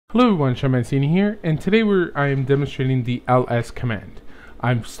Hello everyone, Sean Mancini here, and today I am demonstrating the ls command.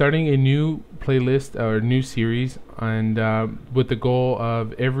 I'm starting a new playlist or new series, and with the goal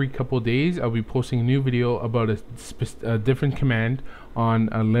of every couple of days I'll be posting a new video about a different command on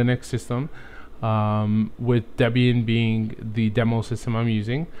a Linux system, with Debian being the demo system I'm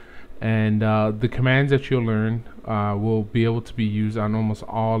using. And the commands that you'll learn will be able to be used on almost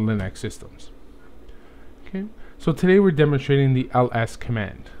all Linux systems. Okay, so today we're demonstrating the ls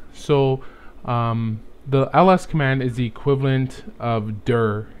command. So the ls command is the equivalent of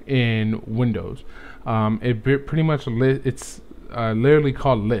dir in Windows. It pretty much it's literally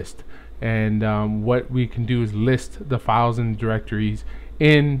called list, and what we can do is list the files and directories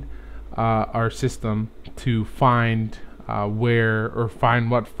in our system to find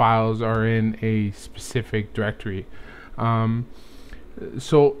find what files are in a specific directory.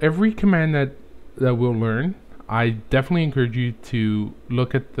 So every command that we'll learn, I definitely encourage you to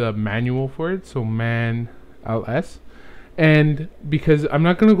look at the manual for it, so man ls. And because I'm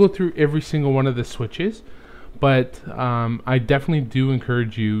not going to go through every single one of the switches, but I definitely do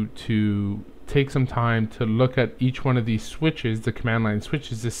encourage you to take some time to look at each one of these switches, the command line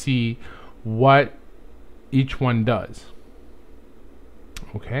switches, to see what each one does.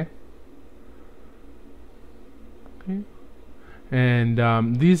 Okay. And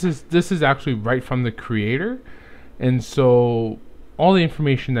this is actually right from the creator, and so all the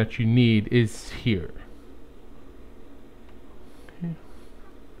information that you need is here. Okay.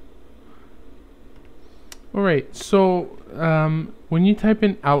 All right, so when you type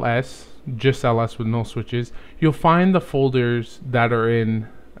in ls, just ls with no switches, you'll find the folders that are in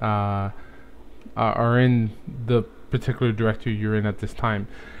the particular directory you're in at this time.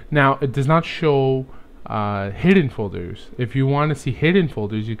 Now, it does not show hidden folders. If you want to see hidden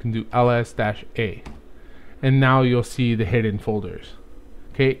folders, you can do ls-a, and now you'll see the hidden folders.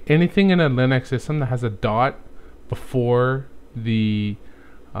 Okay, anything in a Linux system that has a dot before the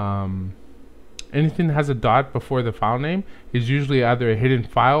anything that has a dot before the file name is usually either a hidden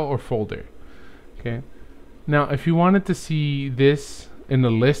file or folder. Okay, now if you wanted to see this in a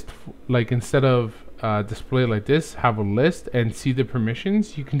list, like instead of display like this, have a list and see the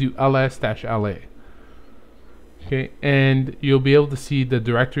permissions, you can do ls-la. Okay, and you'll be able to see the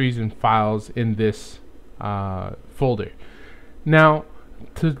directories and files in this folder. Now,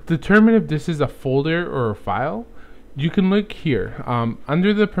 to determine if this is a folder or a file, you can look here.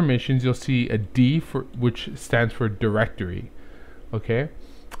 Under the permissions, you'll see a D, which stands for directory. Okay,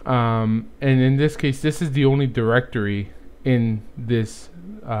 and in this case, this is the only directory in this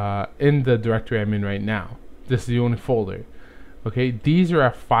in the directory I'm in right now. This is the only folder. Okay, these are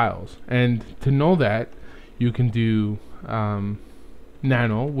our files, and to know that, you can do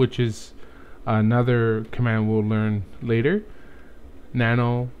nano, which is another command we'll learn later,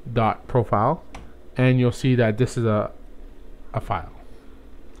 nano.profile, and you'll see that this is a file.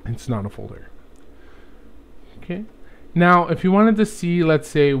 It's not a folder. Okay. Now, if you wanted to see, let's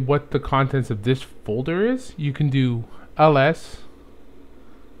say, what the contents of this folder is, you can do ls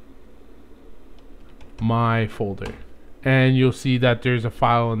my folder, and you'll see that there's a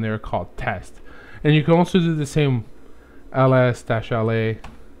file in there called test. And you can also do the same ls-la,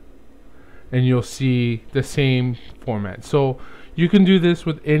 and you'll see the same format. So you can do this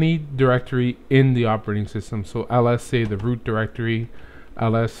with any directory in the operating system. So ls, say the root directory,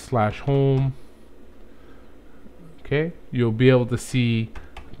 ls/home. Okay, you'll be able to see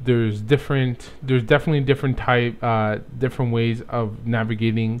there's definitely different ways of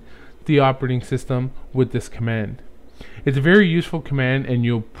navigating the operating system with this command. It's a very useful command, and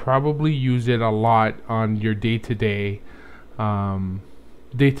you'll probably use it a lot on your day-to-day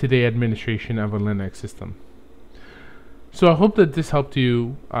administration of a Linux system. So I hope that this helped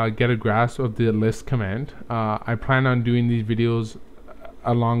you get a grasp of the list command. I plan on doing these videos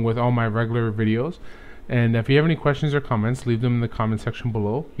along with all my regular videos, and if you have any questions or comments, leave them in the comment section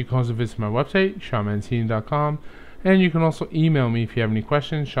below. You can also visit my website, seanmancini.com, and you can also email me if you have any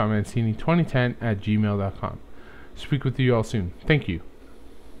questions, seanmancini2010@gmail.com. Speak with you all soon. Thank you.